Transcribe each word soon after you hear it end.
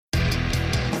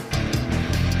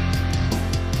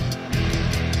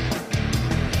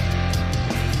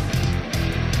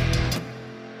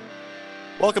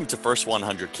Welcome to First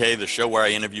 100K, the show where I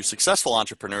interview successful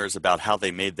entrepreneurs about how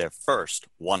they made their first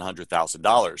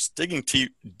 $100,000, digging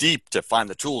deep to find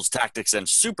the tools, tactics, and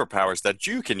superpowers that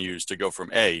you can use to go from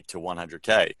A to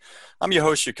 100K. I'm your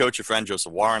host, your coach, your friend,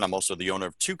 Joseph Warren. I'm also the owner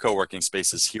of two co-working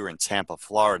spaces here in Tampa,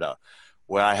 Florida,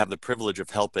 where I have the privilege of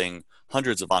helping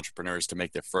hundreds of entrepreneurs to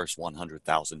make their first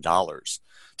 $100,000.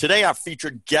 Today, our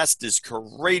featured guest is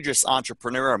courageous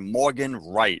entrepreneur Morgan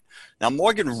Wright. Now,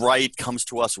 Morgan Wright comes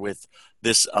to us with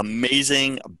this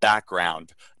amazing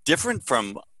background, different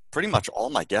from pretty much all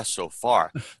my guests so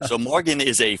far. So Morgan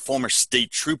is a former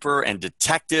state trooper and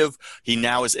detective. He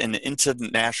now is an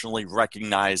internationally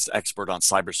recognized expert on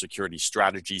cybersecurity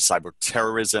strategy, cyber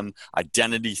terrorism,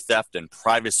 identity theft, and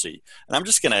privacy. And I'm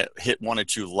just going to hit one or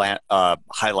two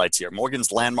highlights here.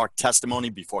 Morgan's landmark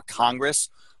testimony before Congress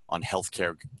on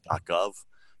healthcare.gov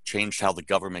changed how the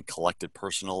government collected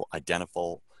personal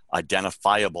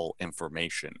identifiable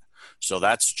information. So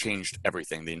that's changed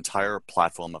everything, the entire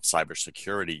platform of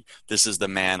cybersecurity. This is the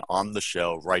man on the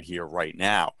show right here, right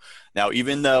now. Now,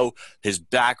 even though his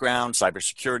background,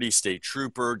 cybersecurity, state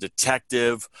trooper,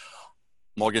 detective,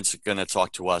 Morgan's going to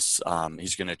talk to us.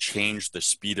 He's going to change the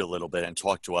speed a little bit and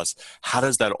talk to us. How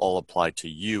does that all apply to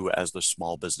you as the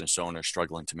small business owner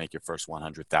struggling to make your first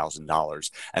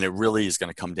 $100,000? And it really is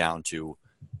going to come down to,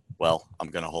 well, I'm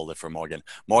going to hold it for Morgan.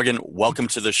 Morgan, welcome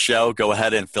to the show. Go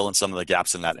ahead and fill in some of the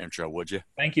gaps in that intro, would you?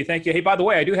 Thank you. Thank you. Hey, by the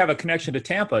way, I do have a connection to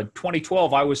Tampa. In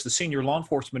 2012, I was the senior law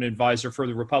enforcement advisor for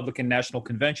the Republican National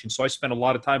Convention. So I spent a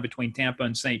lot of time between Tampa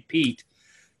and St. Pete,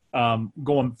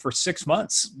 going for 6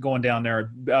 months, going down there.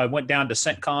 I went down to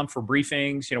CENTCOM for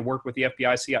briefings, worked with the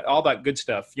FBI, CIA, all that good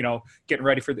stuff, getting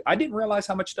ready for I didn't realize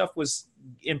how much stuff was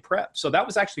in prep. So that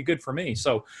was actually good for me.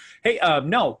 So, hey,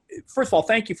 first of all,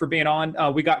 thank you for being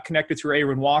on. We got connected through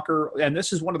Aaron Walker. And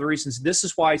this is one of the reasons, this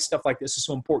is why stuff like this is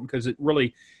so important, because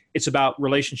it's about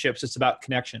relationships. It's about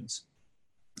connections.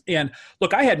 And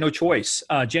look, I had no choice.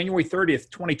 January 30th,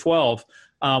 2012,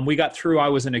 we got through. I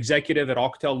was an executive at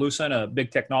Alcatel-Lucent, a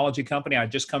big technology company.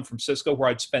 I'd just come from Cisco, where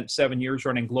I'd spent 7 years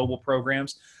running global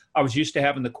programs. I was used to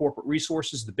having the corporate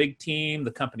resources, the big team,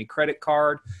 the company credit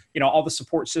card, all the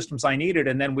support systems I needed.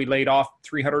 And then we laid off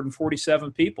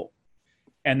 347 people.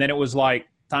 And then it was like,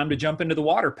 time to jump into the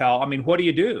water, pal. I mean, what do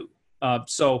you do?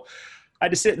 So I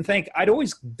had to sit and think. I'd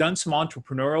always done some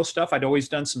entrepreneurial stuff. I'd always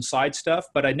done some side stuff,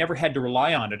 but I never had to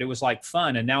rely on it. It was like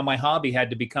fun. And now my hobby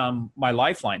had to become my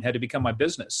lifeline, had to become my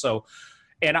business. So,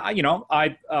 and I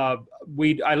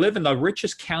live in the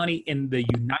richest county in the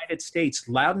United States,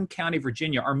 Loudoun County,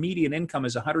 Virginia. Our median income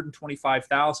is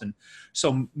 $125,000.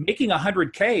 So making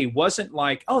 $100K wasn't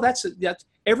like, oh, that's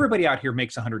everybody out here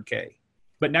makes $100K,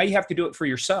 but now you have to do it for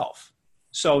yourself.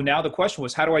 So now the question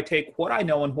was, how do I take what I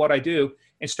know and what I do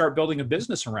and start building a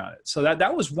business around it? So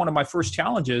that was one of my first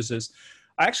challenges. Is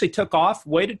I actually took off,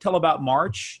 waited till about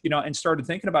March, and started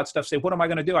thinking about stuff. Say, what am I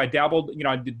going to do? I dabbled,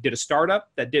 I did a startup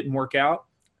that didn't work out.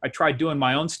 I tried doing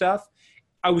my own stuff.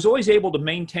 I was always able to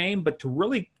maintain, but to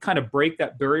really kind of break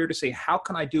that barrier to say, how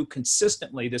can I do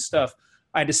consistently this stuff?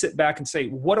 I had to sit back and say,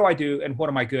 what do I do and what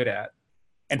am I good at?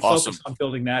 And Awesome. Focus on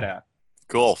building that out.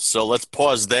 Cool. So let's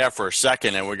pause there for a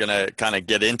second, and we're going to kind of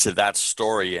get into that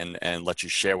story and let you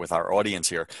share with our audience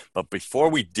here. But before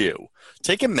we do,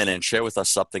 take a minute and share with us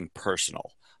something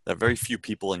personal that very few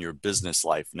people in your business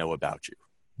life know about you.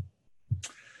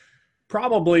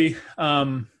 Probably,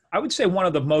 I would say one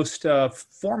of the most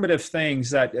formative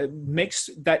things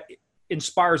that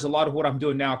inspires a lot of what I'm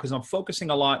doing now, because I'm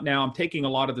focusing a lot now. I'm taking a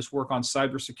lot of this work on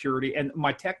cybersecurity and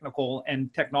my technical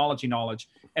and technology knowledge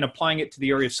and applying it to the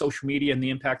area of social media and the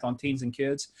impact on teens and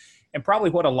kids. And probably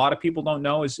what a lot of people don't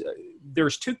know is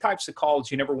there's two types of calls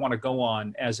you never want to go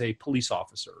on as a police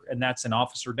officer, and that's an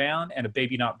officer down and a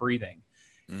baby not breathing.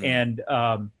 And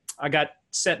I got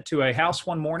sent to a house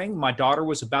one morning. My daughter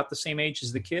was about the same age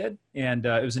as the kid, and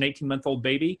it was an 18-month-old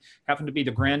baby, happened to be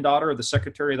the granddaughter of the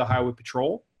Secretary of the Highway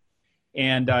Patrol.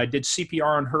 And I did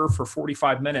CPR on her for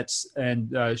 45 minutes,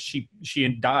 and she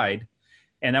died.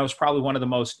 And that was probably one of the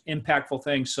most impactful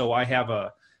things. So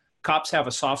cops have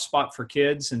a soft spot for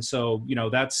kids. And so,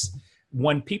 that's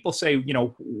when people say,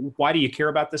 why do you care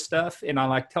about this stuff? And I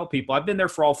like to tell people, I've been there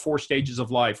for all four stages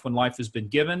of life: when life has been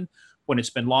given, when it's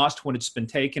been lost, when it's been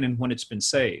taken, and when it's been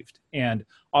saved. And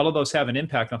all of those have an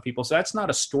impact on people. So that's not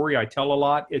a story I tell a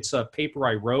lot. It's a paper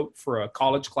I wrote for a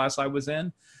college class I was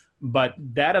in. But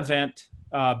that event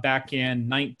back in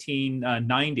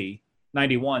 1990,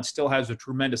 91 still has a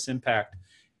tremendous impact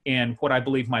in what I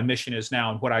believe my mission is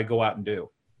now and what I go out and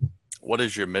do. What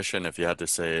is your mission, if you had to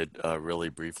say it really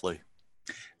briefly?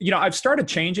 I've started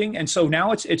changing. And so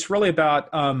now it's really about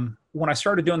when I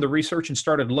started doing the research and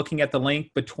started looking at the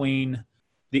link between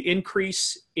the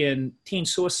increase in teen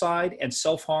suicide and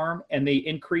self-harm and the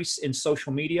increase in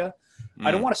social media, I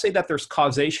don't want to say that there's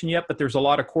causation yet, but there's a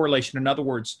lot of correlation. In other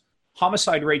words,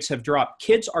 homicide rates have dropped.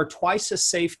 Kids are twice as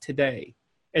safe today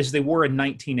as they were in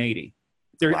 1980.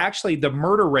 They're actually, the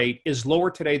murder rate is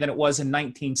lower today than it was in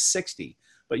 1960.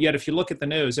 But yet, if you look at the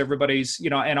news, everybody's,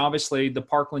 and obviously the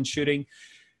Parkland shooting,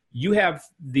 you have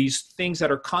these things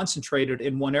that are concentrated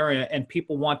in one area, and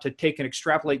people want to take and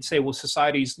extrapolate and say, well,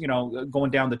 society's, going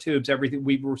down the tubes, everything,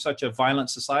 we were such a violent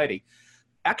society.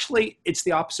 Actually, it's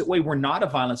the opposite way. We're not a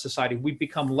violent society. We've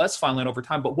become less violent over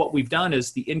time. But what we've done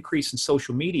is the increase in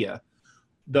social media.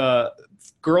 The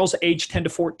girls aged 10 to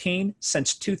 14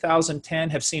 since 2010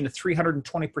 have seen a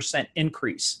 320%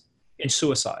 increase in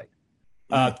suicide.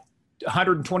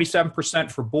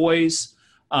 127% for boys.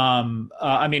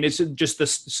 It's just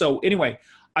this. So anyway,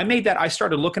 I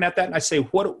started looking at that and I say,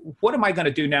 what am I going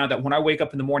to do now that when I wake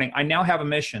up in the morning, I now have a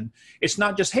mission. It's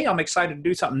not just, hey, I'm excited to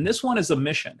do something. This one is a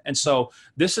mission. And so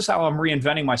this is how I'm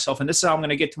reinventing myself. And this is how I'm going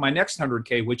to get to my next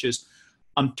 100K, which is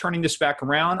I'm turning this back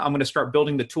around. I'm going to start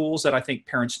building the tools that I think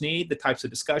parents need, the types of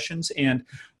discussions. And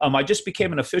I just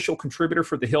became an official contributor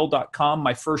for thehill.com.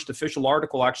 My first official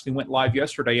article actually went live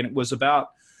yesterday, and it was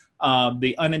about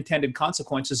the unintended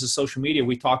consequences of social media.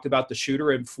 We talked about the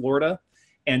shooter in Florida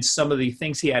and some of the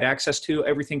things he had access to,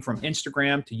 everything from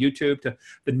Instagram to YouTube to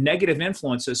the negative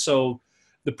influences. So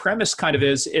the premise kind of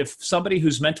is, if somebody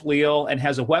who's mentally ill and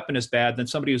has a weapon is bad, then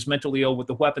somebody who's mentally ill with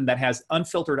a weapon that has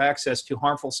unfiltered access to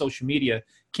harmful social media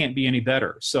can't be any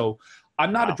better. So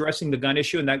I'm not addressing the gun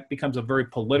issue, and that becomes a very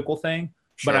political thing,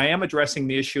 but I am addressing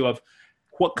the issue of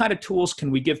what kind of tools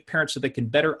can we give parents so they can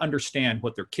better understand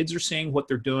what their kids are seeing, what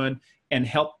they're doing, and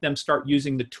help them start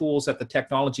using the tools that the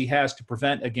technology has to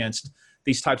prevent against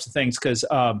these types of things. Because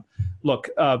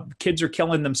kids are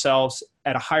killing themselves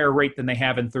at a higher rate than they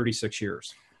have in 36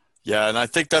 years. Yeah, and I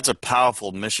think that's a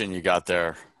powerful mission you got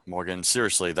there, Morgan.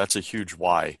 Seriously, that's a huge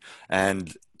why.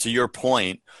 And to your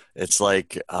point, it's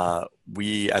like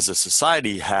we as a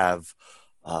society have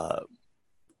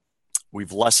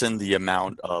we've lessened the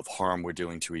amount of harm we're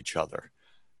doing to each other.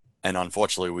 And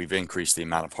unfortunately, we've increased the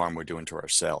amount of harm we're doing to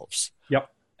ourselves. Yep.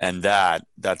 And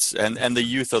that's the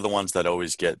youth are the ones that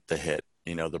always get the hit,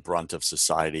 the brunt of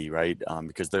society, right?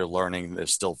 Because they're learning, they're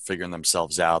still figuring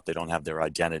themselves out. They don't have their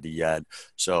identity yet.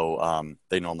 So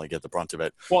they normally get the brunt of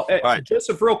it. Well, right.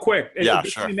 Joseph, real quick, sure.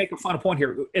 Let me make a final point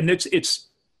here. And it's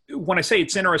when I say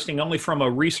it's interesting, only from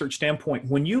a research standpoint,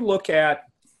 when you look at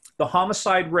the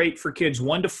homicide rate for kids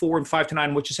 1 to 4 and 5 to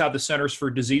 9, which is how the Centers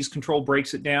for Disease Control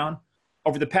breaks it down,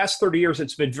 over the past 30 years,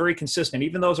 it's been very consistent.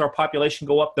 Even though as our population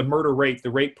go up, the murder rate,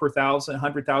 the rate per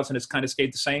 100,000 has kind of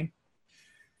stayed the same.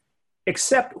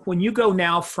 Except when you go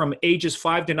now from ages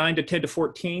 5 to 9 to 10 to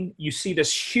 14, you see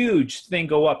this huge thing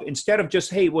go up. Instead of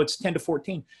just, hey, well, it's 10 to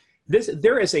 14.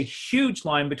 There is a huge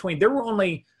line between. There were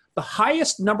only the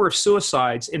highest number of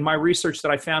suicides in my research that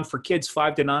I found for kids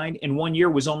 5 to 9 in 1 year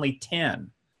was only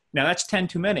 10. Now that's 10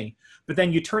 too many. But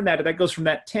then you turn that goes from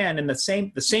that 10 and the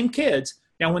same kids.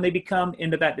 Now, when they become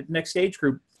into that next age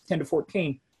group, 10 to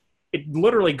 14, it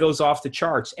literally goes off the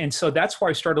charts. And so that's why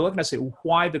I started looking. I said,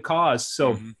 why the cause?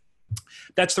 So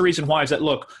that's the reason why is that,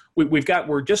 look,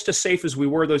 we're just as safe as we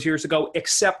were those years ago,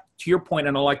 except to your point,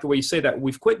 and I like the way you say that,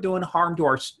 we've quit doing harm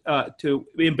to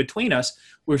in between us.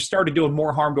 We've started doing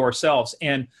more harm to ourselves.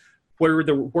 And where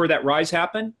that rise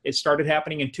happened, it started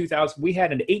happening in 2000. We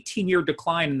had an 18-year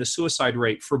decline in the suicide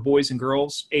rate for boys and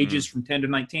girls ages from 10 to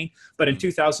 19. But in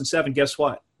 2007, guess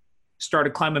what?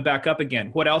 Started climbing back up again.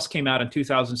 What else came out in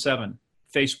 2007?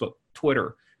 Facebook,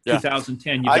 Twitter. Yeah.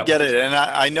 2010. I get it. And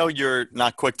I know you're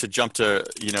not quick to jump to,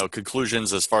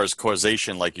 conclusions as far as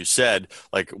causation, like you said,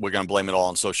 like we're going to blame it all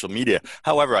on social media.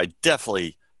 However, I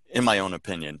definitely, in my own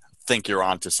opinion, think you're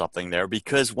onto something there,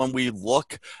 because when we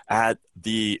look at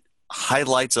the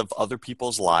highlights of other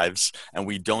people's lives and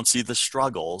we don't see the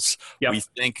struggles, we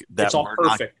think that it's all we're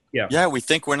perfect. We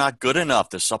think we're not good enough.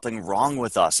 There's something wrong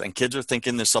with us, and kids are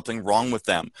thinking there's something wrung with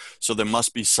them. So there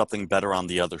must be something better on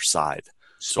the other side.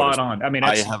 Spot on. I mean,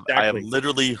 I have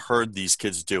literally heard these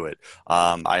kids do it.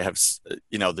 I have,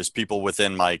 there's people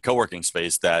within my co-working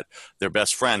space that their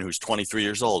best friend, who's 23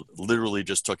 years old, literally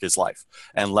just took his life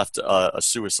and left a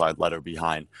suicide letter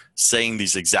behind saying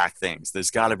these exact things. There's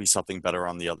got to be something better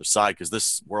on the other side, because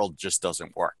this world just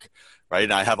doesn't work. Right.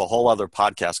 And I have a whole other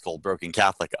podcast called Broken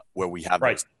Catholic where we have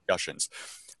those discussions.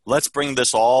 Let's bring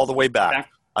this all the way back.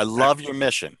 I love your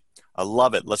mission. I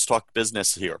love it. Let's talk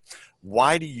business here.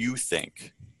 Why do you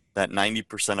think that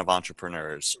 90% of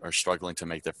entrepreneurs are struggling to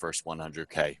make their first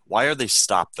 100K? Why are they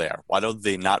stopped there? Why do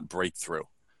they not break through?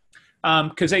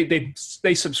 Because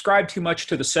they subscribe too much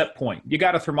to the set point. You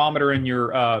got a thermometer in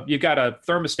your you got a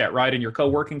thermostat, right, in your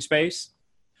co-working space,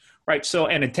 right? So,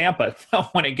 and in Tampa,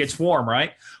 when it gets warm,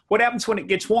 right? What happens when it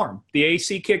gets warm? The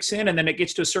AC kicks in, and then it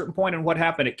gets to a certain point, and what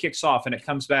happened? It kicks off, and it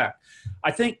comes back.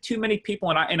 I think too many people,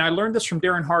 and I learned this from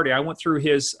Darren Hardy. I went through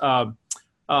his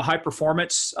high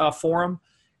performance forum,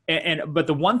 but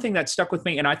the one thing that stuck with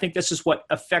me, and I think this is what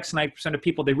affects 90% of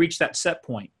people, they reach that set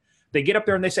point. They get up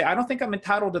there and they say, I don't think I'm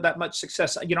entitled to that much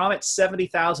success. You know, I'm at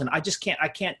 70,000. I just can't,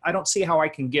 I don't see how I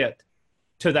can get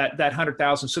to that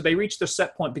 100,000. So they reach their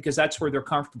set point because that's where they're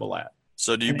comfortable at.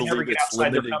 So do you believe it's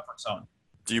outside limiting, their comfort zone?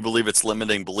 do you believe it's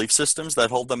limiting belief systems that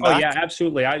hold them back? Oh yeah,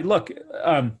 absolutely.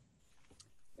 I'm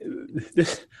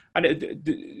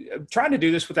trying to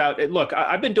do this without it. Look,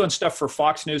 I've been doing stuff for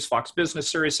Fox News, Fox Business,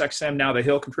 Sirius XM, now the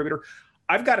Hill contributor.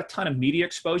 I've got a ton of media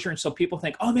exposure. And so people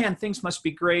think, oh man, things must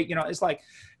be great. You know, it's like,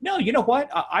 no, you know what?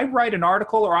 I write an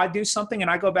article or I do something and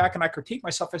I go back and I critique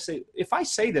myself. I say, if I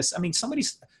say this, I mean,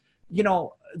 somebody's, you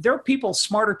know, there are people,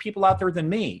 smarter people out there than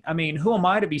me. I mean, who am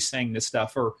I to be saying this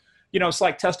stuff? Or, you know, it's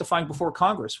like testifying before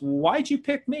Congress. Why'd you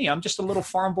pick me? I'm just a little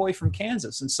farm boy from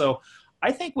Kansas. And so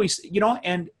I think you know,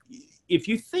 and if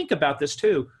you think about this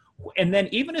too, and then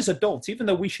even as adults, even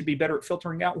though we should be better at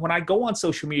filtering out, when I go on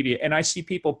social media and I see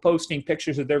people posting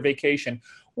pictures of their vacation,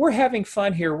 we're having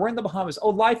fun here. We're in the Bahamas. Oh,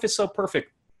 life is so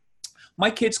perfect. My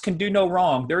kids can do no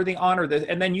wrong. They're the honor.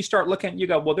 And then you start looking, you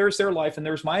go, well, there's their life and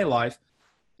there's my life.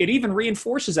 It even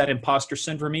reinforces that imposter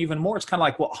syndrome even more. It's kind of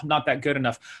like, well, I'm not that good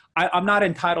enough. I'm not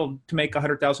entitled to make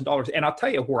 $100,000. And I'll tell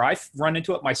you where I've run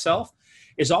into it myself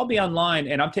is I'll be online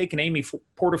and I'm taking Amy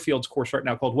Porterfield's course right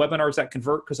now called Webinars That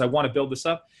Convert because I want to build this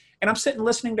up. And I'm sitting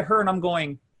listening to her and I'm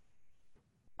going,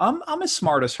 I'm as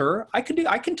smart as her. I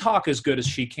can talk as good as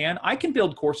she can. I can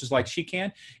build courses like she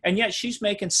can. And yet she's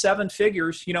making 7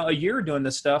 figures, you know, a year doing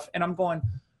this stuff. And I'm going,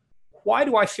 why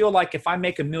do I feel like if I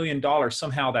make $1 million,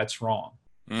 somehow that's wrong?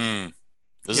 Isn't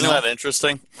that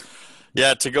interesting?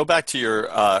 Yeah, to go back to your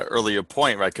earlier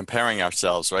point, right, comparing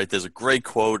ourselves, right, there's a great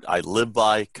quote I live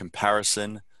by: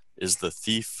 comparison is the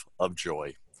thief of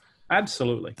joy.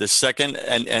 Absolutely. The second,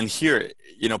 and here,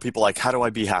 you know, people are like, how do I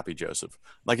be happy, Joseph?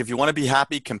 Like, if you want to be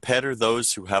happy, compare to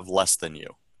those who have less than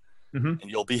you, and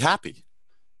you'll be happy.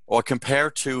 Or compare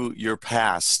to your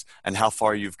past and how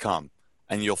far you've come,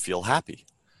 and you'll feel happy.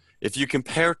 If you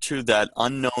compare to that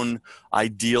unknown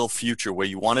ideal future where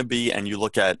you want to be and you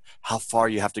look at how far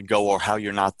you have to go or how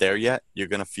you're not there yet, you're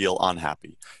going to feel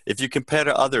unhappy. If you compare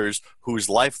to others whose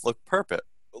life look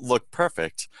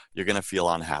perfect, you're going to feel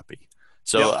unhappy.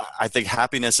 So yep. I think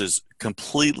happiness is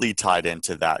completely tied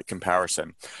into that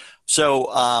comparison.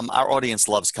 So our audience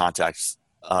loves context.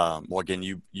 Morgan,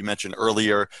 you mentioned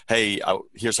earlier, hey,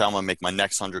 here's how I'm going to make my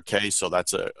next 100K. So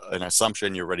that's an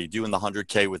assumption you're already doing the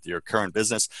 100K with your current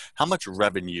business. How much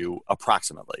revenue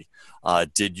approximately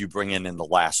did you bring in the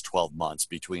last 12 months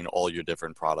between all your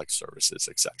different products, services,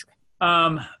 et cetera?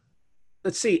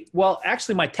 Let's see. Well,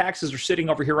 actually, my taxes are sitting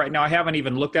over here right now. I haven't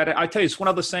even looked at it. I tell you, it's one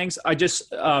of those things. I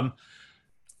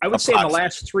would say in the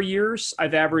last 3 years,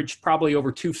 I've averaged probably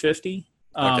over 250.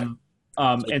 Okay.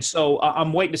 And so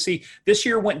I'm waiting to see. This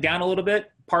year went down a little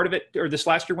bit. Part of it, or this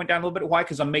last year went down a little bit. Why?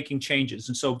 Because I'm making changes.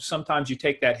 And so sometimes you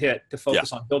take that hit to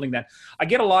focus on building that. I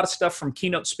get a lot of stuff from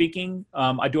keynote speaking.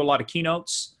 I do a lot of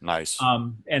keynotes. Nice.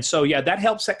 And so, yeah, that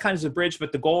helps. That kind of a bridge.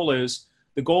 But the goal is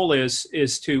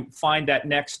to find that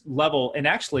next level. And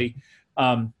actually,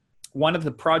 one of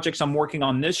the projects I'm working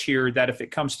on this year that if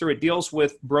it comes through, it deals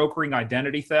with brokering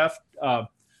identity theft.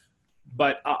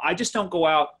 But I just don't go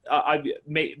out.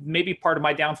 Maybe part of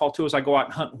my downfall too is I go out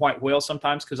and hunt white whales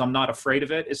sometimes because I'm not afraid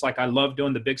of it. It's like I love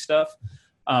doing the big stuff.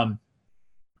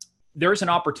 There's an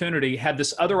opportunity, had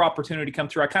this other opportunity come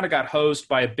through. I kind of got hosed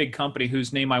by a big company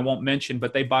whose name I won't mention,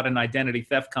 but they bought an identity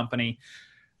theft company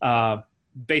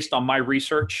based on my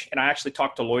research. And I actually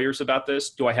talked to lawyers about this.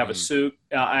 Do I have a suit?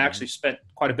 I actually spent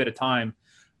quite a bit of time.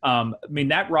 I mean,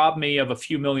 that robbed me of a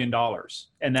few $1 million,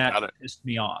 and that pissed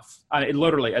me off.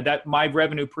 Literally, my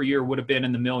revenue per year would have been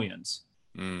in the millions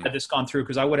had this gone through,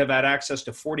 because I would have had access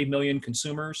to 40 million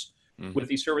consumers with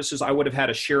these services. I would have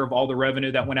had a share of all the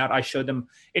revenue that went out. I showed them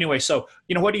anyway. So,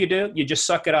 you know, what do? You just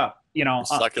suck it up. You know,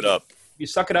 suck it up. You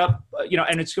suck it up. You know,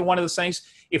 and it's one of those things.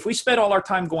 If we spend all our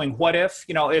time going, what if?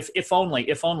 You know, if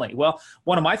only. Well,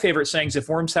 one of my favorite sayings: if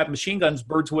worms had machine guns,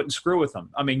 birds wouldn't screw with them.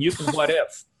 I mean, you can what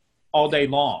if all day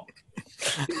long.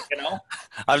 You know,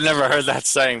 I've never heard that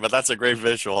saying, but that's a great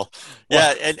visual.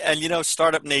 Yeah, and you know,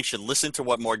 Startup Nation, listen to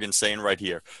what Morgan's saying right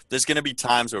here. There's going to be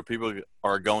times where people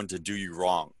are going to do you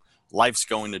wrong. Life's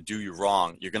going to do you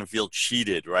wrong. You're going to feel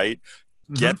cheated, right?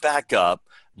 Get back up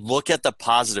look at the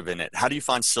positive in it. How do you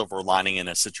find silver lining in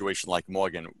a situation like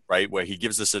Morgan, right? Where he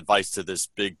gives this advice to this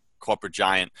big corporate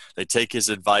giant. They take his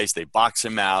advice, they box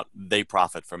him out, they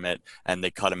profit from it, and they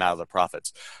cut him out of the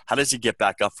profits. How does he get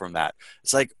back up from that?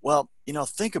 It's like, well,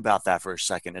 think about that for a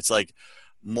second. It's like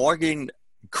Morgan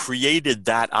created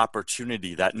that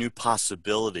opportunity, that new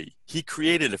possibility. He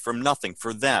created it from nothing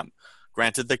for them.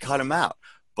 Granted, they cut him out,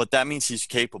 but that means he's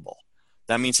capable.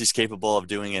 That means he's capable of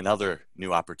doing another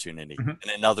new opportunity and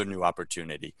another new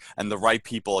opportunity. And the right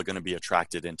people are going to be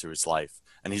attracted into his life,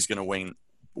 and he's going to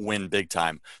win big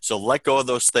time. So let go of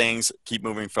those things, keep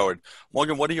moving forward.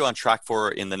 Morgan, what are you on track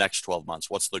for in the next 12 months?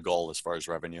 What's the goal as far as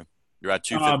revenue? You're at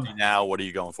 250 now. What are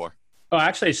you going for?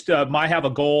 Actually, I have a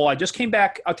goal. I just came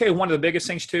back. I'll tell you one of the biggest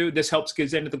things too. This helps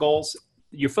get into the goals.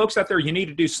 You folks out there, you need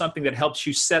to do something that helps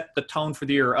you set the tone for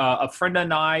the year. A friend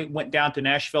and I went down to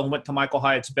Nashville and went to Michael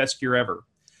Hyatt's Best Year Ever.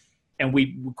 And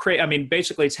we create,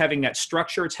 basically it's having that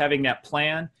structure, it's having that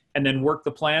plan, and then work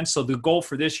the plan. So the goal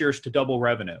for this year is to double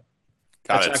revenue.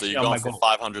 Got it. So you're going for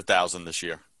 500,000 this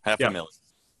year, $500,000.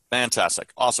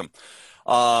 Fantastic. Awesome.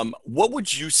 What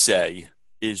would you say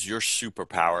is your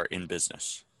superpower in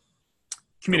business?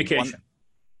 Communication.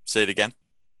 Say it again.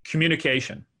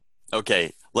 Communication.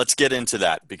 Okay, let's get into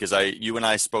that because you and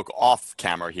I spoke off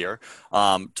camera here.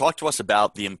 Talk to us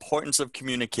about the importance of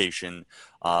communication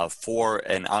for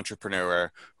an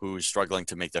entrepreneur who's struggling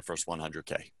to make their first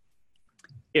 100K.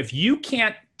 If you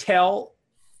can't tell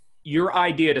your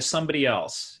idea to somebody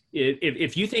else,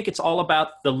 if you think it's all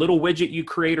about the little widget you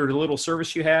create or the little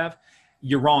service you have,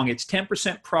 you're wrong. It's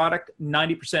 10% product,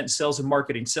 90% sales and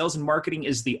marketing. Sales and marketing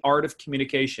is the art of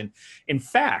communication. In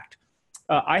fact,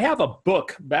 I have a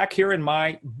book back here in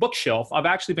my bookshelf. I've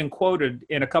actually been quoted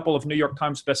in a couple of New York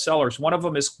Times bestsellers. One of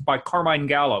them is by Carmine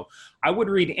Gallo. I would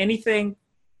read anything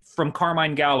from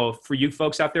Carmine Gallo for you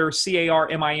folks out there.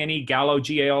 Carmine, Gallo,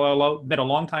 Gallo. Been a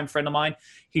longtime friend of mine.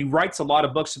 He writes a lot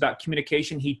of books about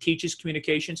communication. He teaches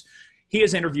communications. He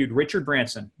has interviewed Richard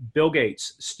Branson, Bill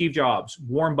Gates, Steve Jobs,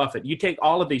 Warren Buffett. You take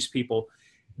all of these people.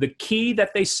 The key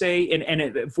that they say,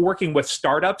 and working with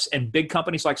startups and big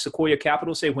companies like Sequoia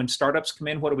Capital, say when startups come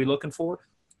in, what are we looking for?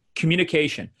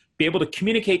 Communication. Be able to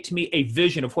communicate to me a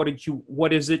vision of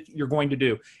what is it you're going to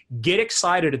do. Get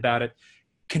excited about it.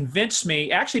 Convince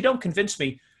me. Actually, don't convince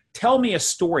me. Tell me a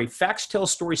story. Facts tell,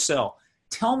 stories sell.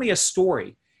 Tell me a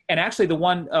story. And actually, the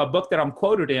one book that I'm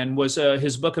quoted in was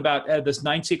his book about this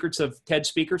 9 Secrets of TED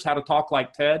Speakers, How to Talk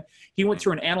Like TED. He went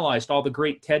through and analyzed all the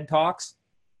great TED Talks.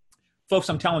 Folks,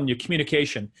 I'm telling you,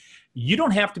 communication. You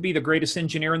don't have to be the greatest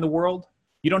engineer in the world.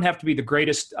 You don't have to be the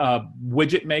greatest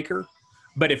widget maker.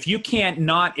 But if you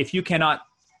cannot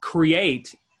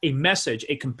create a message,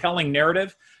 a compelling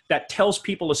narrative that tells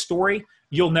people a story,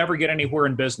 you'll never get anywhere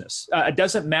in business. It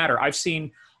doesn't matter. I've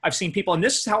seen people, and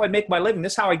this is how I make my living.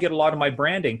 This is how I get a lot of my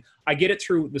branding. I get it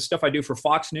through the stuff I do for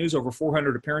Fox News, over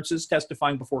 400 appearances,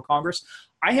 testifying before Congress.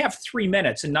 I have 3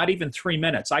 minutes, and not even 3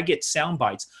 minutes. I get sound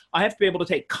bites. I have to be able to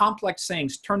take complex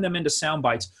things, turn them into sound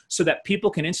bites so that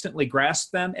people can instantly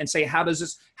grasp them and say, how does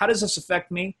this affect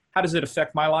me? How does it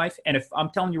affect my life? And if I'm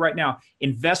telling you right now,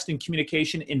 invest in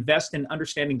communication, invest in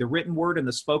understanding the written word and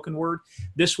the spoken word.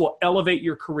 This will elevate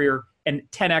your career and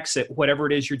 10x it, whatever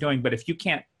it is you're doing. But if you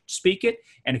can't speak it,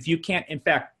 and if you can't, in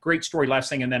fact, great story, last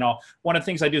thing, and then one of the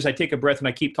things I do is I take a breath and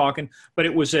I keep talking, but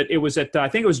it was at I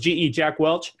think it was GE, Jack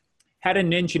Welch, had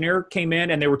an engineer came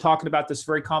in and they were talking about this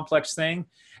very complex thing,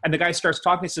 and the guy starts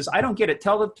talking, he says, I don't get it,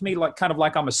 tell it to me like I'm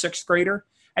a 6th grader,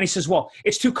 and he says, well,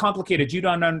 it's too complicated, you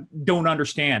don't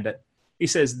understand it. He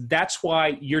says, that's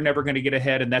why you're never going to get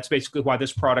ahead, and that's basically why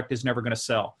this product is never going to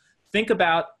sell. Think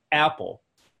about Apple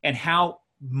and how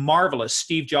marvelous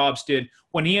Steve Jobs did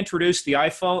when he introduced the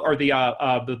iPhone or the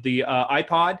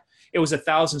iPod. It was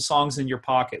 1,000 songs in your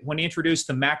pocket. When he introduced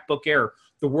the MacBook Air,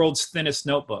 the world's thinnest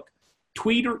notebook.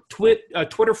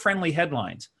 Twitter-friendly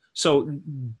headlines. So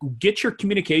get your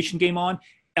communication game on.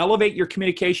 Elevate your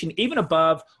communication even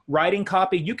above writing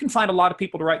copy. You can find a lot of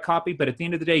people to write copy, but at the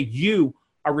end of the day, you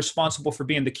are responsible for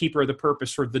being the keeper of the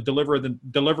purpose, or the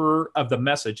deliverer of the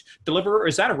message. Deliverer,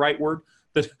 is that a right word?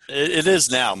 It is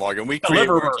now, Morgan. We create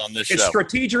words on this show. It's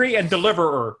strategery and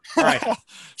deliverer. All right.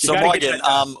 So, Morgan,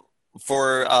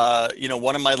 for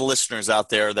one of my listeners out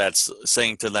there that's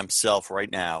saying to themselves right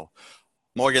now,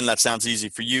 Morgan, that sounds easy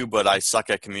for you, but I suck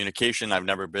at communication. I've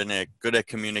never been good at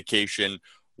communication.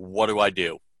 What do I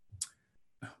do?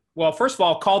 Well, first of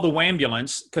all, call the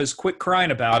Wambulance, because quit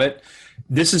crying about it.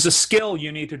 This is a skill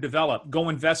you need to develop. Go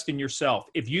invest in yourself.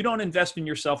 If you don't invest in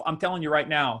yourself, I'm telling you right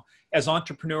now, as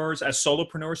entrepreneurs, as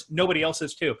solopreneurs, nobody else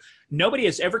is too. Nobody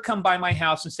has ever come by my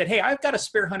house and said, hey, I've got a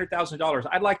spare $100,000.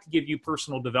 I'd like to give you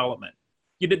personal development.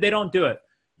 They don't do it.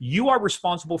 You are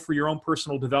responsible for your own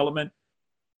personal development.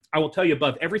 I will tell you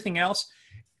above everything else,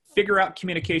 figure out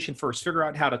communication first. Figure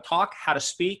out how to talk, how to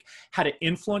speak, how to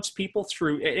influence people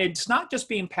through. It's not just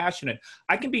being passionate.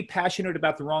 I can be passionate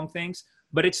about the wrong things,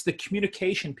 but it's the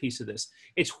communication piece of this.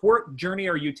 It's what journey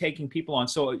are you taking people on?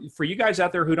 So for you guys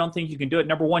out there who don't think you can do it,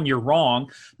 number one, you're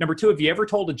wrong. Number two, have you ever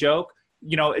told a joke,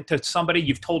 to somebody,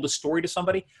 you've told a story to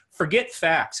somebody? Forget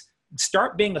facts.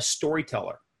 Start being a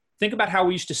storyteller. Think about how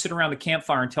we used to sit around the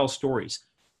campfire and tell stories.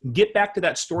 Get back to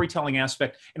that storytelling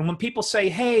aspect. And when people say,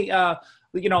 hey,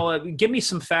 give me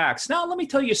some facts. Now, let me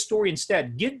tell you a story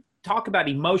instead. Talk about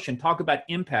emotion, talk about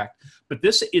impact. But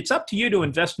it's up to you to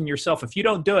invest in yourself. If you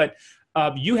don't do it,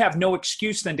 you have no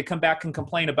excuse then to come back and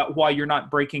complain about why you're not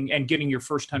breaking and getting your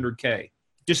first 100K.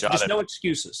 Just no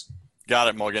excuses. Got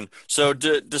it, Morgan. So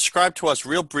describe to us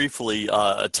real briefly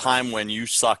a time when you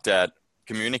sucked at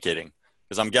communicating,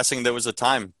 because I'm guessing there was a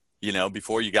time,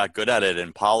 before you got good at it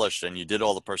and polished and you did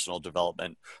all the personal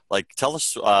development. Like, tell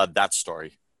us that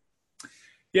story.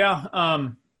 Yeah.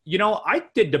 I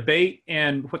did debate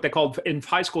and what they called in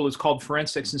high school is called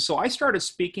forensics. And so I started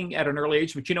speaking at an early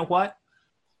age, but you know what?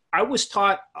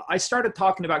 I started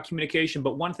talking about communication,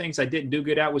 but one of the things I didn't do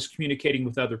good at was communicating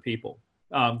with other people.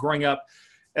 Growing up,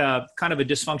 kind of a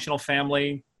dysfunctional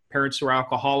family, parents were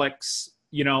alcoholics.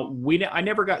 I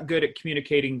never got good at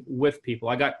communicating with people.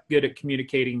 I got good at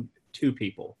communicating to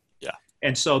people. Yeah.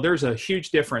 And so there's a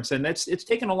huge difference, and it's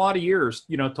taken a lot of years,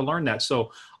 to learn that.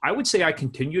 So I would say I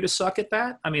continue to suck at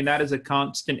that. I mean, that is a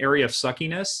constant area of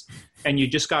suckiness, and you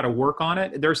just got to work on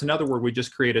it. There's another word we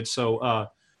just created. So,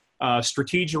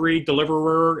 strategery,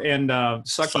 deliverer, and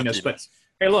suckiness. But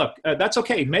hey, look, that's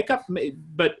okay.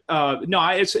 But no,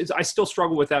 I still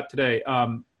struggle with that today.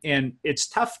 And it's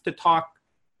tough to talk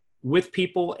with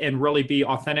people and really be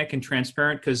authentic and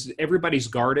transparent because everybody's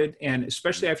guarded. And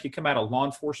especially if you come out of law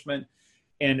enforcement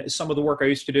and some of the work I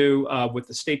used to do with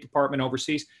the State Department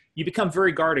overseas, you become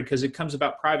very guarded because it comes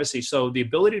about privacy. So the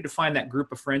ability to find that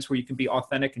group of friends where you can be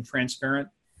authentic and transparent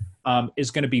is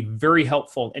going to be very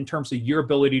helpful in terms of your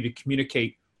ability to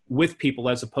communicate with people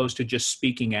as opposed to just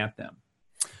speaking at them.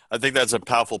 I think that's a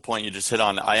powerful point you just hit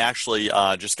on. I actually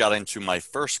just got into my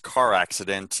first car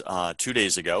accident 2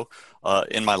 days ago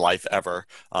in my life ever.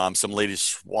 Some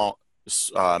ladies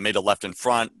made a left in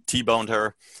front, T-boned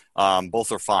her.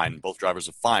 Both are fine. Both drivers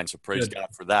are fine. So praise God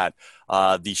for that.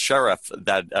 The sheriff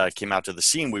that came out to the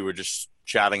scene, we were just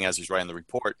chatting as he's writing the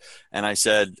report. And I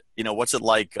said, what's it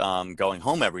like going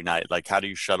home every night? Like, how do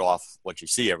you shut off what you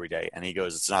see every day? And he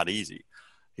goes, it's not easy.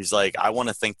 He's like, I want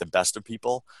to think the best of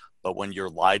people, but when you're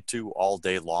lied to all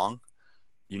day long,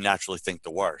 you naturally think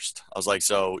the worst. I was like,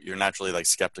 so you're naturally like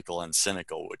skeptical and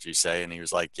cynical, would you say? And he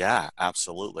was like, yeah,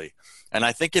 absolutely. And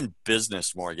I think in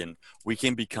business, Morgan, we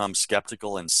can become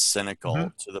skeptical and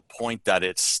cynical to the point that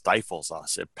it stifles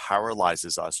us. It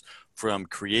paralyzes us from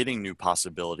creating new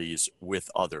possibilities with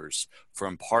others,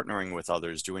 from partnering with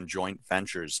others, doing joint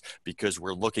ventures, because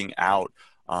we're looking out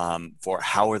for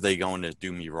how are they going to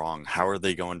do me wrong? How are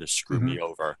they going to screw me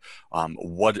over?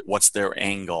 What's their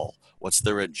angle? What's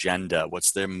their agenda?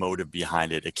 What's their motive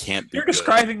behind it? It can't be. You're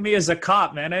describing me as a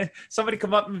cop, man. Somebody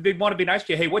come up and they want to be nice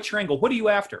to you. Hey, what's your angle? What are you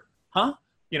after? Huh?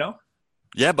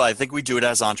 Yeah, but I think we do it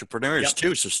as entrepreneurs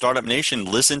too. So Startup Nation,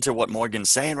 listen to what Morgan's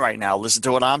saying right now. Listen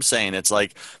to what I'm saying. It's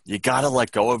like, you got to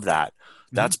let go of that.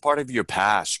 That's part of your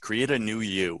past. Create a new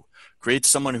you. Create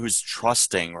someone who's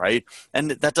trusting, right?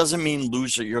 And that doesn't mean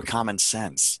lose your common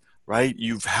sense, right?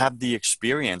 You've had the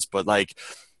experience, but like,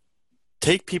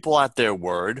 take people at their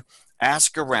word,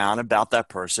 ask around about that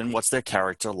person, what's their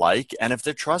character like, and if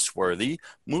they're trustworthy,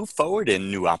 move forward in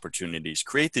new opportunities,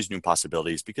 create these new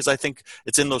possibilities, because I think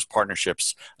it's in those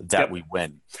partnerships that we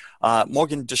win.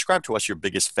 Morgan, describe to us your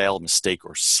biggest fail, mistake,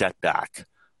 or setback,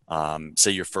 say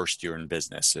your first year in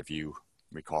business, if you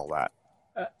recall that.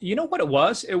 You know what it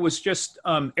was? It was just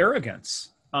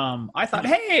arrogance. I thought,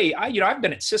 hey, I've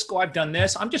been at Cisco. I've done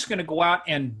this. I'm just going to go out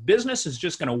and business is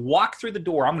just going to walk through the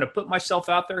door. I'm going to put myself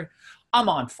out there. I'm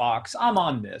on Fox. I'm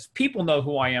on this. People know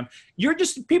who I am.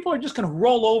 People are just going to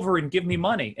roll over and give me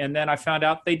money. And then I found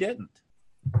out they didn't.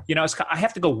 I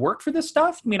have to go work for this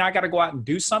stuff. I mean, I got to go out and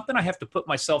do something. I have to put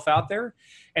myself out there.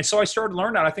 And so I started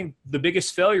learning that. I think the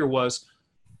biggest failure was,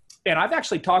 and I've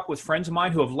actually talked with friends of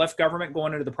mine who have left government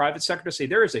going into the private sector to say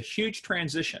there is a huge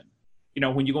transition,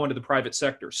 when you go into the private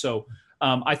sector. So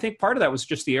I think part of that was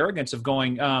just the arrogance of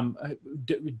going,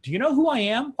 do you know who I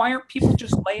am? Why aren't people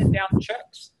just laying down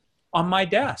checks on my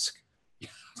desk?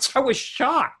 So I was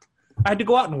shocked. I had to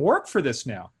go out and work for this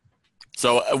now.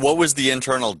 So what was the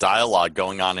internal dialogue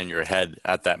going on in your head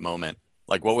at that moment?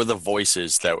 Like, what were the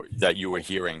voices that you were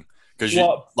hearing? Because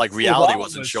Well, like for a reality while it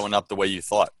wasn't was, showing up the way you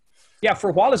thought. yeah, for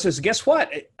a while it says, guess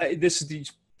what? This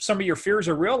is some of your fears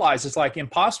are realized. It's like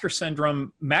imposter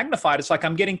syndrome magnified. It's like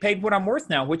I'm getting paid what I'm worth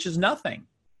now, which is nothing.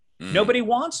 Mm. Nobody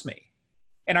wants me.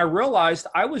 And I realized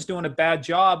I was doing a bad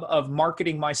job of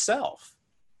marketing myself.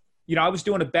 I was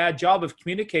doing a bad job of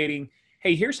communicating,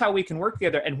 hey, here's how we can work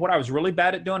together. And what I was really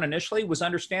bad at doing initially was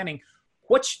understanding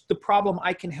what's the problem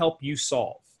I can help you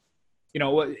solve.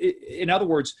 In other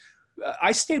words,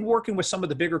 I stayed working with some of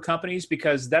the bigger companies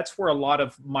because that's where a lot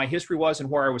of my history was and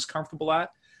where I was comfortable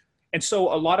at. And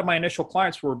so a lot of my initial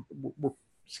clients were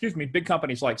big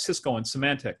companies like Cisco and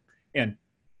Symantec. And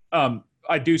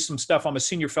I do some stuff. I'm a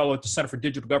senior fellow at the Center for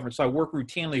Digital Government. So I work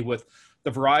routinely with the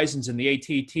Verizons and the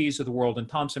AT&Ts of the world and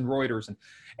Thomson Reuters.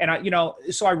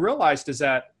 So I realized is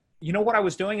that, what I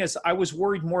was doing is I was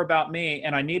worried more about me,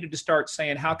 and I needed to start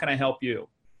saying, how can I help you?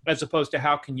 As opposed to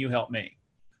how can you help me?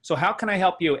 So how can I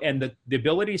help you? And the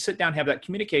ability to sit down, have that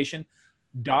communication,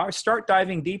 start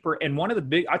diving deeper. And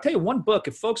I'll tell you one book,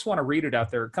 if folks want to read it out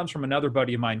there, it comes from another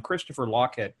buddy of mine, Christopher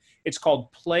Lochhead. It's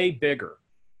called Play Bigger.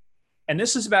 And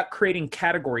this is about creating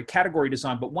category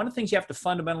design. But one of the things you have to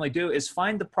fundamentally do is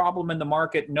find the problem in the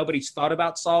market nobody's thought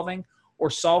about solving, or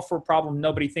solve for a problem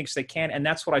nobody thinks they can. And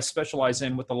that's what I specialize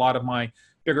in with a lot of my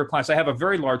bigger clients. I have a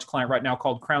very large client right now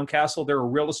called Crown Castle. They're a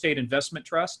real estate investment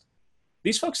trust.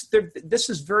 These folks, this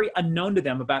is very unknown to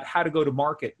them about how to go to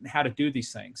market and how to do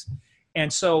these things.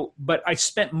 And so, but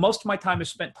most of my time is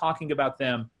spent talking about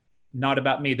them, not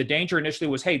about me. The danger initially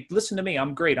was, hey, listen to me.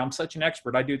 I'm great. I'm such an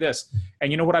expert. I do this.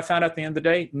 And you know what I found out at the end of the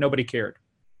day? Nobody cared.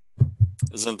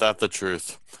 Isn't that the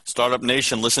truth? Startup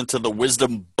Nation, listen to the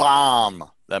wisdom bomb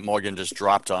that Morgan just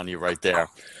dropped on you right there.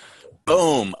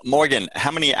 Boom. Morgan,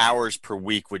 how many hours per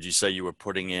week would you say you were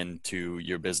putting into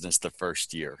your business the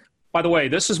first year? By the way,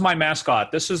 this is my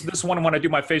mascot. This one when I do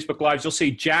my Facebook Lives, you'll see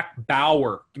Jack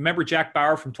Bauer. Remember Jack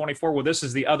Bauer from 24? Well, this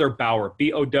is the other Bauer,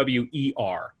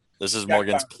 Bower. This is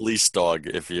Morgan's police dog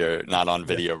if you're not on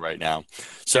video right now.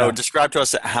 So describe to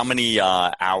us how many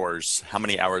hours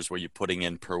were you putting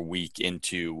in per week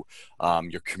into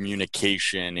your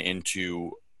communication,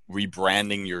 into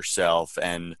rebranding yourself,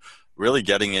 and really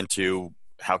getting into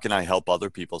how can I help other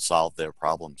people solve their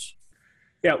problems?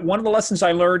 Yeah, one of the lessons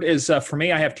I learned is for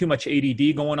me, I have too much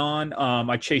ADD going on.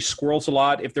 I chase squirrels a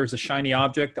lot. If there's a shiny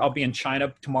object, I'll be in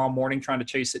China tomorrow morning trying to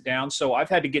chase it down. So I've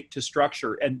had to get to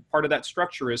structure. And part of that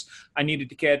structure is I needed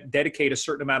to dedicate a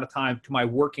certain amount of time to my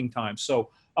working time. So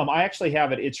I actually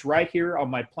have it. It's right here on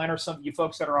my planner. Some of you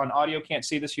folks that are on audio can't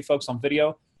see this. You folks on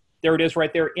video, there it is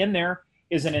right there. In there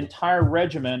is an entire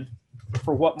regimen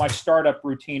for what my startup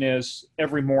routine is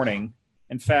every morning.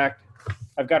 In fact,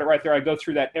 I've got it right there. I go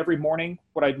through that every morning,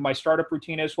 what my startup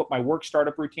routine is, what my work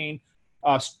startup routine,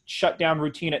 shutdown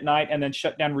routine at night, and then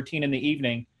shutdown routine in the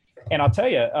evening. And I'll tell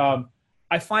you,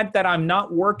 I find that I'm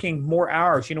not working more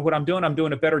hours. You know what I'm doing? I'm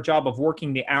doing a better job of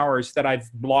working the hours that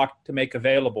I've blocked to make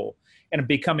available and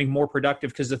becoming more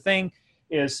productive. Because the thing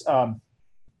is,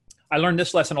 I learned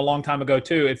this lesson a long time ago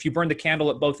too. If you burn the candle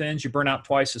at both ends, you burn out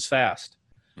twice as fast.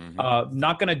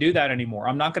 Not going to do that anymore.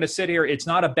 I'm not going to sit here. It's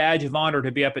not a badge of honor to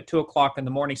be up at 2:00 in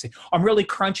the morning saying, I'm really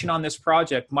crunching on this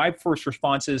project. My first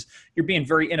response is, you're being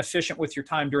very inefficient with your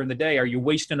time during the day. Are you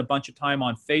wasting a bunch of time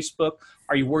on Facebook?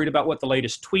 Are you worried about what the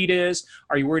latest tweet is?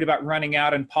 Are you worried about running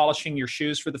out and polishing your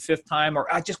shoes for the 5th time?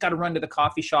 Or I just got to run to the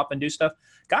coffee shop and do stuff.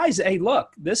 Guys, hey,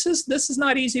 look, this is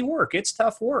not easy work. It's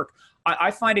tough work. I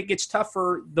find it gets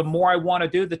tougher. The more I want to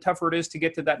do, the tougher it is to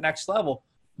get to that next level.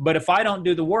 But if I don't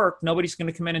do the work, nobody's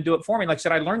going to come in and do it for me. Like I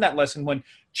said, I learned that lesson when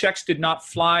checks did not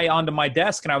fly onto my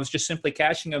desk and I was just simply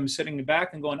cashing them, sitting in the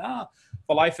back and going,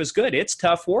 the life is good. It's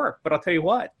tough work. But I'll tell you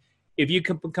what, if you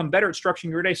can become better at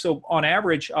structuring your day. So on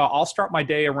average, I'll start my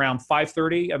day around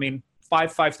 5:30. I mean,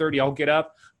 5:30, I'll get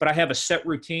up, but I have a set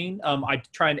routine. I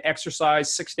try and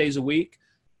exercise 6 days a week.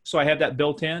 So I have that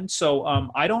built in. So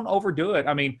I don't overdo it.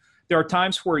 I mean, there are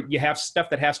times where you have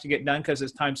stuff that has to get done because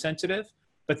it's time sensitive.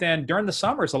 But then during the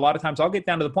summers, a lot of times I'll get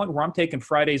down to the point where I'm taking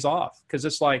Fridays off because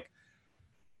it's like,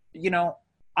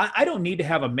 I don't need to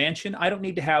have a mansion. I don't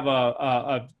need to have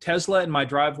a Tesla in my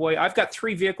driveway. I've got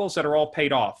 3 vehicles that are all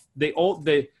paid off.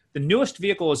 The newest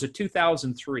vehicle is a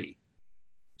 2003.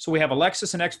 So we have a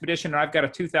Lexus and Expedition, and I've got a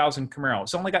 2000 Camaro.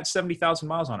 It's only got 70,000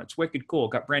 miles on it. It's wicked cool.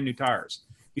 Got brand new tires.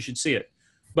 You should see it.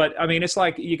 But I mean, it's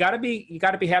like you got to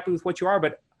be happy with what you are.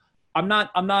 But I'm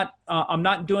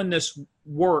not doing this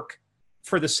work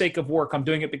for the sake of work. I'm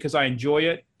doing it because I enjoy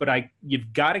it, but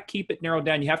you've got to keep it narrowed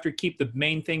down. You have to keep the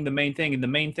main thing. And the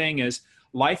main thing is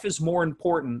life is more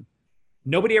important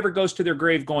Nobody ever goes to their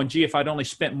grave going, gee, if I'd only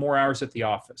spent more hours at the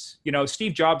office. You know,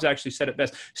 Steve Jobs actually said it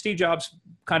best. Steve Jobs,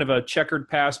 kind of a checkered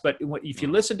past, but if you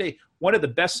listen to one of the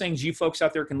best things you folks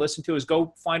out there can listen to is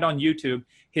go find on YouTube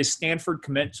his Stanford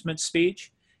commencement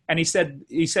speech. And he said,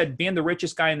 being the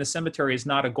richest guy in the cemetery is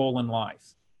not a goal in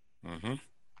life. Mm-hmm.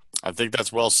 I think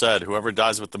that's well said. Whoever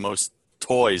dies with the most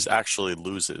toys actually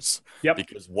loses. Yep.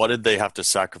 Because what did they have to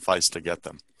sacrifice to get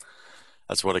them?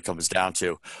 That's what it comes down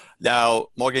to. Now,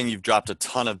 Morgan, you've dropped a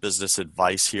ton of business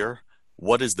advice here.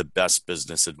 What is the best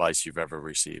business advice you've ever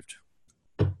received?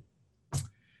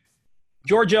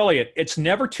 George Eliot, it's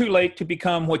never too late to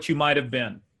become what you might have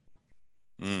been.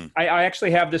 I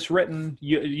actually have this written.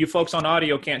 You folks on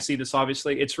audio can't see this,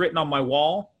 obviously. It's written on my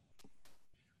wall.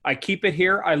 I keep it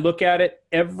here. I look at it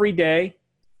every day.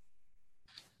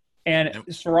 And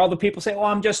for all the people say, well,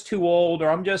 I'm just too old, or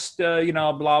I'm just,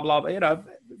 blah, blah, blah.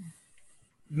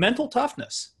 Mental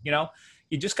toughness,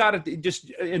 you just got to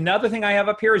another thing I have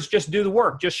up here is just do the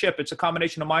work, just ship. It's a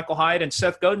combination of Michael Hyatt and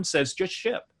Seth Godin says, just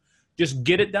ship, just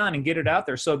get it done and get it out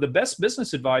there. So the best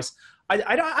business advice,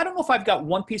 I don't know if I've got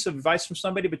one piece of advice from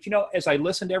somebody, but as I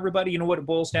listen to everybody, you know what it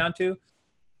boils down to?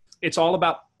 It's all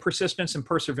about persistence and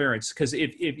perseverance. Because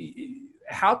if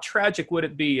how tragic would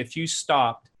it be if you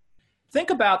stopped?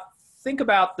 Think about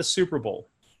the Super Bowl.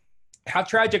 How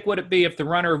tragic would it be if the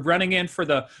runner running in for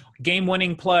the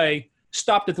game-winning play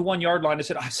stopped at the 1 yard line and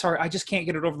said, "I'm sorry, I just can't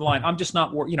get it over the line. I'm just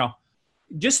not."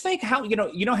 Just think how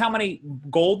how many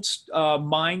gold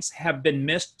mines have been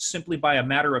missed simply by a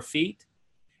matter of feet.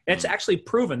 It's actually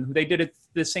proven. They did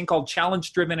this thing called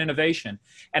challenge-driven innovation,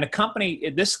 and a company.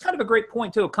 This is kind of a great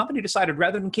point too. A company decided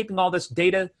rather than keeping all this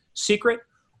data secret,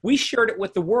 we shared it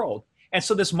with the world. And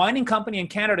so this mining company in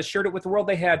Canada shared it with the world.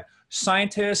 They had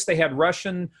scientists, they had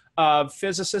Russian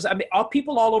physicists,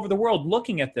 people all over the world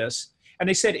looking at this. And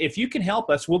they said, if you can help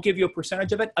us, we'll give you a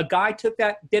percentage of it. A guy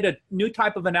did a new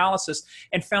type of analysis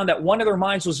and found that one of their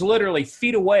mines was literally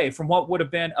feet away from what would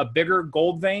have been a bigger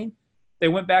gold vein. They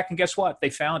went back and guess what? They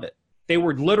found it. They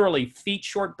were literally feet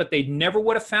short, but they never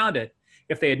would have found it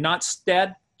if they had not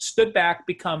stood back,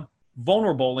 become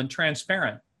vulnerable and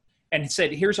transparent, and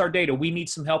said, here's our data. We need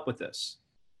some help with this.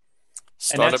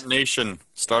 Startup Nation,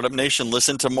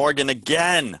 listen to Morgan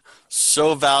again.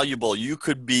 So valuable. You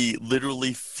could be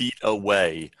literally feet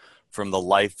away from the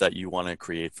life that you want to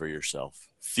create for yourself.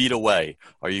 Feet away.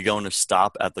 Are you going to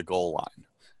stop at the goal line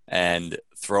and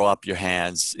throw up your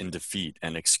hands in defeat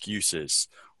and excuses?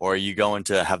 Or are you going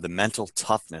to have the mental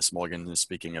toughness Morgan is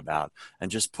speaking about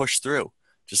and just push through?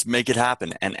 Just make it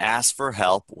happen and ask for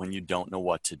help when you don't know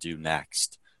what to do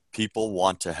next. People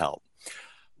want to help.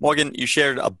 Morgan, you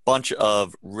shared a bunch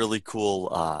of really cool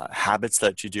habits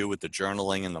that you do with the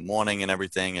journaling in the morning and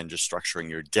everything and just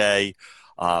structuring your day.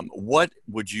 What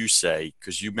would you say,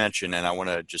 because you mentioned, and I want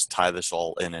to just tie this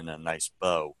all in a nice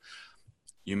bow,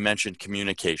 you mentioned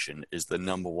communication is the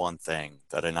number one thing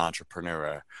that an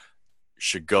entrepreneur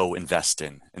should go invest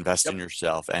in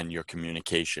yourself and your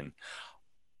communication.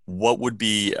 What would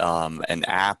be an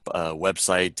app, a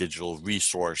website, digital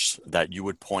resource that you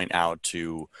would point out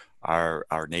to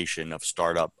our nation of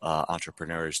startup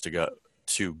entrepreneurs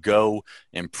to go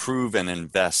improve and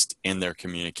invest in their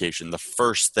communication? The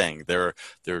first thing, their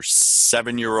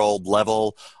 7-year-old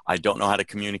level, I don't know how to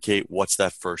communicate. What's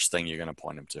that first thing you're going to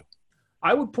point them to?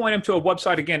 I would point him to a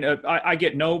website. Again, I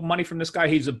get no money from this guy.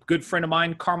 He's a good friend of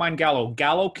mine, Carmine Gallo,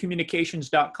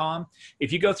 gallocommunications.com.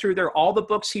 If you go through there, all the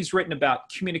books he's written about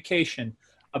communication,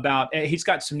 he's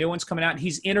got some new ones coming out.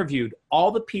 He's interviewed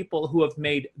all the people who have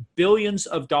made billions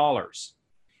of dollars,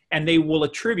 and they will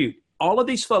attribute all of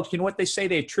these folks. You know what they say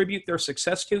they attribute their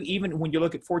success to, even when you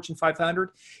look at Fortune 500,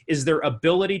 is their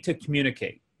ability to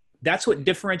communicate. That's what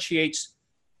differentiates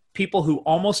people who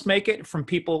almost make it from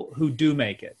people who do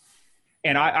make it.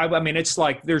 And I mean, it's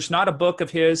like there's not a book of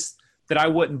his that I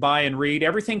wouldn't buy and read.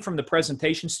 Everything from the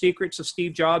presentation secrets of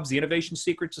Steve Jobs, the innovation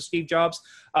secrets of Steve Jobs,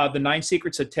 the 9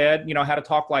 secrets of TED, how to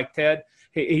talk like TED.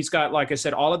 He's got, like I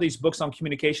said, all of these books on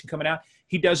communication coming out.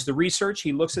 He does the research.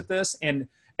 He looks at this. And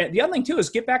the other thing, too,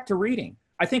 is get back to reading.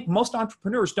 I think most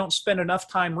entrepreneurs don't spend enough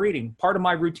time reading. Part of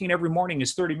my routine every morning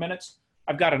is 30 minutes.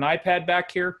 I've got an iPad back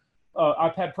here,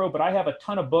 iPad Pro, but I have a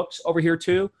ton of books over here,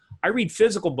 too. I read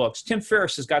physical books. Tim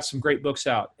Ferriss has got some great books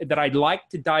out that I'd like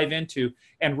to dive into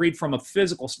and read from a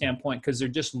physical standpoint because they're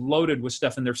just loaded with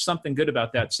stuff, and there's something good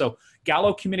about that. So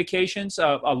Gallo Communications,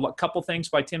 a couple things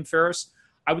by Tim Ferriss.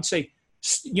 I would say,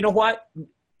 you know what?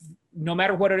 No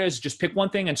matter what it is, just pick one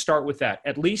thing and start with that.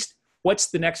 At least what's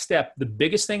the next step? The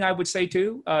biggest thing I would say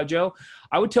too, Joe,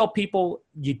 I would tell people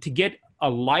to get a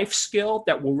life skill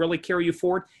that will really carry you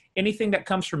forward. Anything that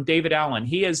comes from David Allen.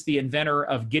 He is the inventor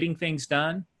of getting things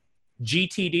done.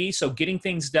 GTD, so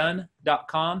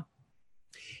gettingthingsdone.com.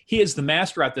 He is the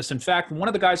master at this. In fact, one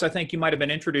of the guys I think you might have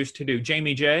been introduced to,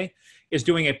 Jamie J, is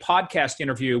doing a podcast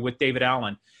interview with David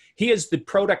Allen. He is the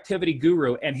productivity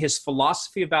guru, and his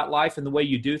philosophy about life and the way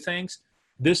you do things.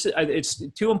 It's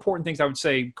two important things I would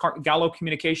say: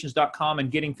 GalloCommunications.com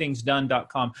and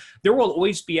GettingThingsDone.com. There will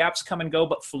always be apps come and go,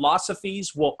 but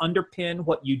philosophies will underpin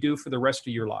what you do for the rest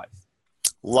of your life.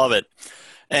 Love it.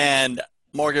 And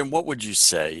Morgan, what would you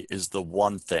say is the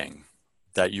one thing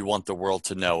that you want the world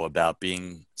to know about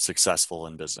being successful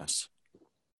in business?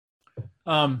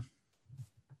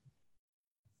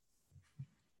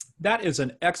 That is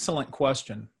an excellent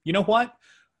question. You know what?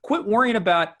 Quit worrying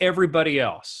about everybody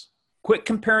else. Quit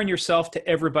comparing yourself to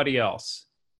everybody else.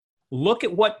 Look at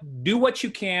do what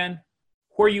you can,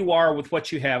 where you are with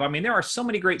what you have. I mean, there are so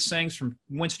many great sayings from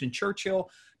Winston Churchill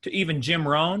to even Jim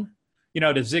Rohn,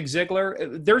 to Zig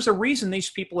Ziglar. There's a reason these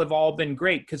people have all been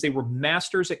great, because they were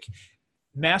masters at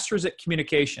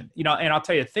communication. And I'll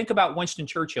tell you, think about Winston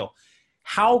Churchill.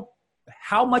 How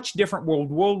much different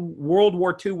World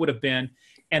War II would have been,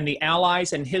 and the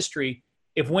Allies and history,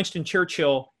 if Winston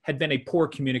Churchill had been a poor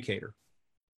communicator.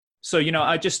 So, you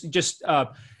just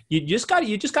got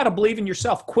to believe in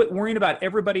yourself. Quit worrying about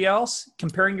everybody else.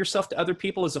 Comparing yourself to other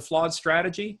people is a flawed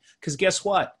strategy, because guess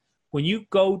what? When you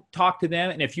go talk to them,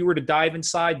 and if you were to dive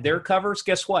inside their covers,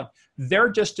 guess what? They're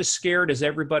just as scared as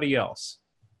everybody else.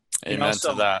 Amen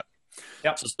to that.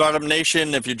 Yep. So Startup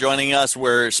Nation, if you're joining us,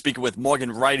 we're speaking with Morgan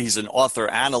Wright. He's an author,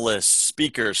 analyst,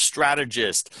 speaker,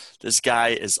 strategist. This guy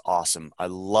is awesome. I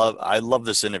love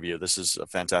this interview. This is a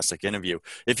fantastic interview.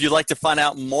 If you'd like to find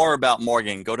out more about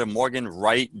Morgan, go to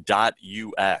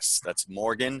morganwright.us. That's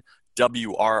Morgan,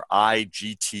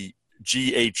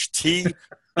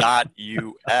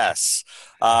 WRIGHT.US.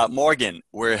 Morgan,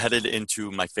 we're headed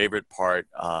into my favorite part,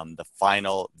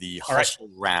 the hustle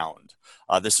round.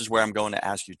 This is where I'm going to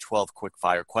ask you 12 quick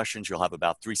fire questions. You'll have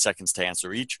about 3 seconds to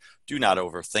answer each. Do not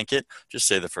overthink it. Just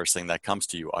say the first thing that comes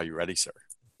to you. Are you ready, sir?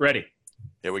 Ready.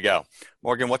 Here we go.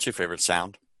 Morgan, what's your favorite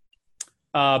sound?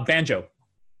 Banjo.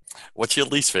 What's your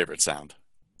least favorite sound?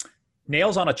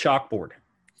 Nails on a chalkboard.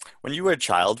 When you were a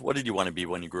child, what did you want to be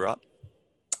when you grew up?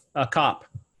 A cop.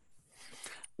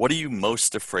 What are you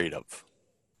most afraid of?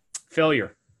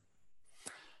 Failure.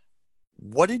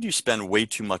 What did you spend way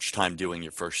too much time doing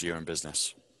your first year in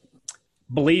business?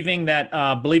 Believing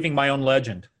my own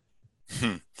legend.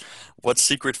 What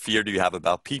secret fear do you have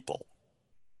about people?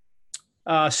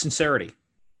 Sincerity.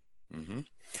 Mm-hmm.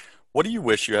 What do you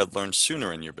wish you had learned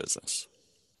sooner in your business?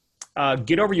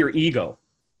 Get over your ego.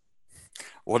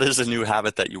 What is a new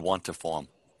habit that you want to form?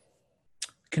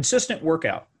 Consistent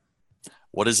workout.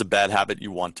 What is a bad habit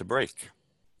you want to break?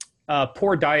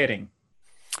 Poor dieting.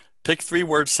 Pick 3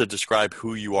 words to describe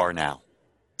who you are now.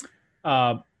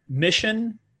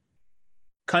 Mission,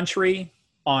 country,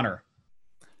 honor.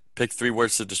 Pick 3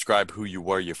 words to describe who you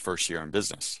were your first year in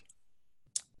business.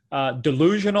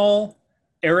 Delusional,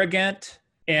 arrogant,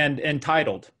 and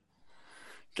entitled.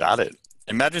 Got it.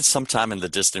 Imagine sometime in the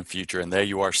distant future, and there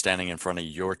you are standing in front of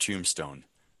your tombstone.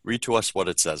 Read to us what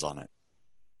it says on it.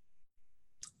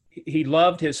 He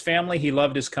loved his family. He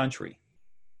loved his country.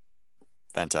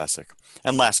 Fantastic.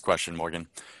 And last question, Morgan.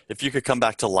 If you could come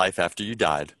back to life after you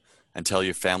died and tell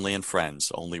your family and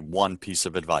friends only one piece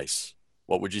of advice,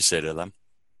 what would you say to them?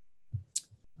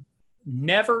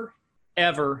 Never,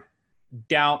 ever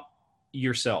doubt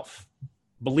yourself.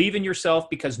 Believe in yourself,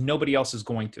 because nobody else is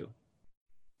going to.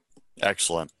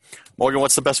 Excellent. Morgan,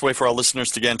 what's the best way for our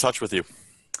listeners to get in touch with you?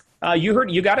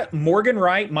 You got it. Morgan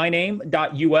Wright, my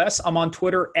name.us. I'm on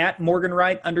Twitter at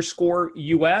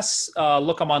 @MorganWright_US.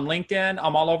 Look, I'm on LinkedIn.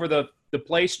 I'm all over the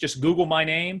place. Just Google my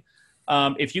name.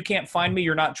 If you can't find me,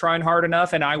 you're not trying hard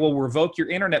enough, and I will revoke your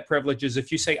internet privileges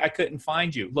if you say I couldn't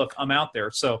find you. Look, I'm out there.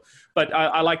 So, but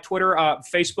I like Twitter,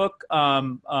 Facebook,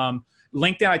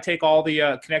 LinkedIn. I take all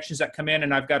the connections that come in,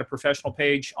 and I've got a professional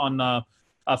page on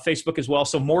Facebook as well.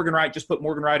 So Morgan Wright, just put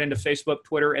Morgan Wright into Facebook,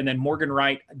 Twitter, and then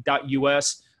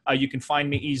morganwright.us. You can find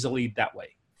me easily that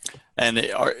way. And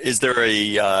is there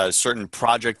a certain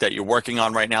project that you're working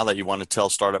on right now that you want to tell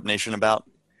Startup Nation about?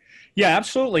 Yeah,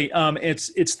 absolutely.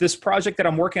 It's this project that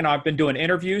I'm working on. I've been doing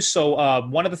interviews. So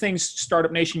one of the things,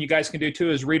 Startup Nation, you guys can do too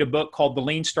is read a book called The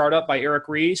Lean Startup by Eric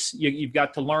Ries. You've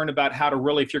got to learn about how to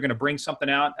really, if you're going to bring something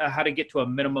out, how to get to a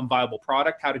minimum viable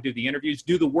product, how to do the interviews,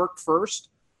 do the work first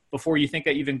before you think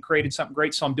that you've created something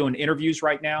great. So I'm doing interviews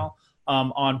right now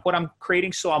on what I'm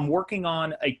creating. So I'm working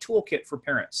on a toolkit for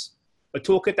parents, a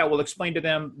toolkit that will explain to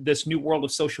them this new world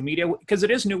of social media, because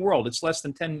it is a new world. It's less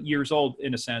than 10 years old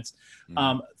in a sense.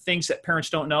 Things that parents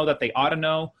don't know that they ought to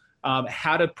know.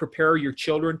 how to prepare your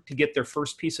children to get their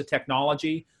first piece of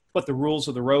technology, what the rules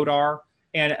of the road are.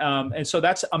 And so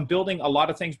I'm building a lot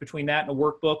of things between that and a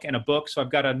workbook and a book. So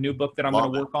I've got a new book that I'm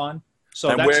going to work on. So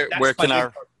and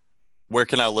where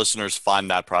can our listeners find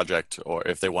that project, or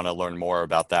if they want to learn more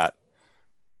about that?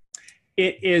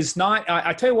 It is not,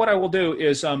 I tell you what I will do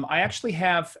is I actually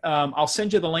have, I'll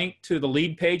send you the link to the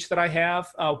lead page that I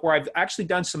have where I've actually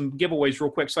done some giveaways real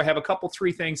quick. So I have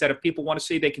three things that if people want to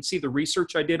see, they can see the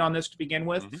research I did on this to begin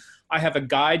with. Mm-hmm. I have a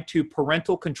guide to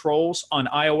parental controls on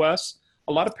iOS.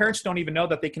 A lot of parents don't even know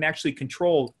that they can actually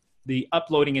control the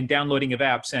uploading and downloading of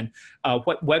apps and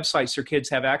what websites their kids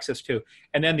have access to.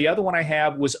 And then the other one I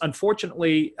have was,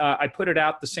 unfortunately, I put it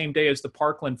out the same day as the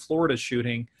Parkland, Florida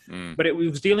shooting, but it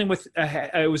was dealing with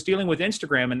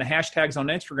Instagram and the hashtags on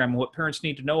Instagram and what parents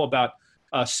need to know about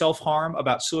self-harm,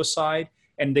 about suicide,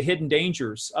 and the hidden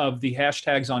dangers of the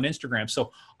hashtags on Instagram.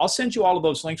 So I'll send you all of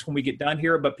those links when we get done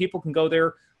here, but people can go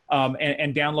there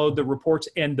and download the reports.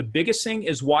 And the biggest thing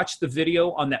is watch the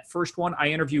video on that first one. I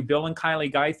interviewed Bill and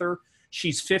Kylie Geither.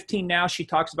 She's 15 now. She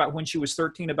talks about when she was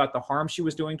 13 about the harm she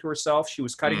was doing to herself. She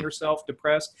was cutting herself,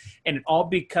 depressed, and it all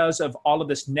because of all of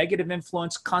this negative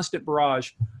influence, constant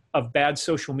barrage of bad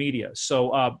social media.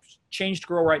 So changed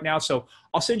girl right now. So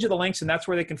I'll send you the links, and that's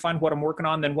where they can find what I'm working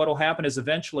on. Then what will happen is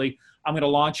eventually I'm going to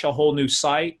launch a whole new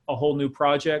site, a whole new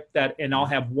project and I'll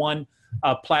have one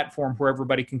platform where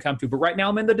everybody can come to. But right now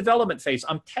I'm in the development phase.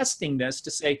 I'm testing this to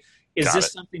say, is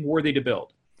this something worthy to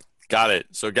build? Got it.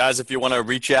 So guys, if you want to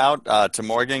reach out to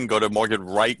Morgan, go to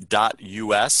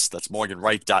morganwright.us. That's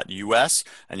morganwright.us.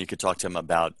 And you can talk to him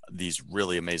about these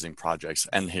really amazing projects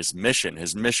and his mission.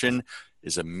 His mission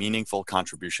is a meaningful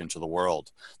contribution to the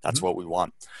world. That's what we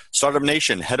want. Startup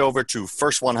Nation, head over to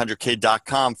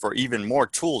first100k.com for even more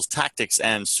tools, tactics,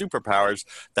 and superpowers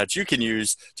that you can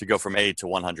use to go from A to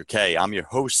 100k. I'm your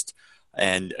host,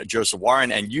 and Joseph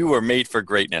Warren, and you are made for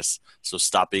greatness. So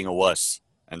stop being a wuss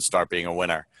and start being a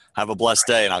winner. Have a blessed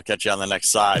day, and I'll catch you on the next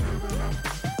side.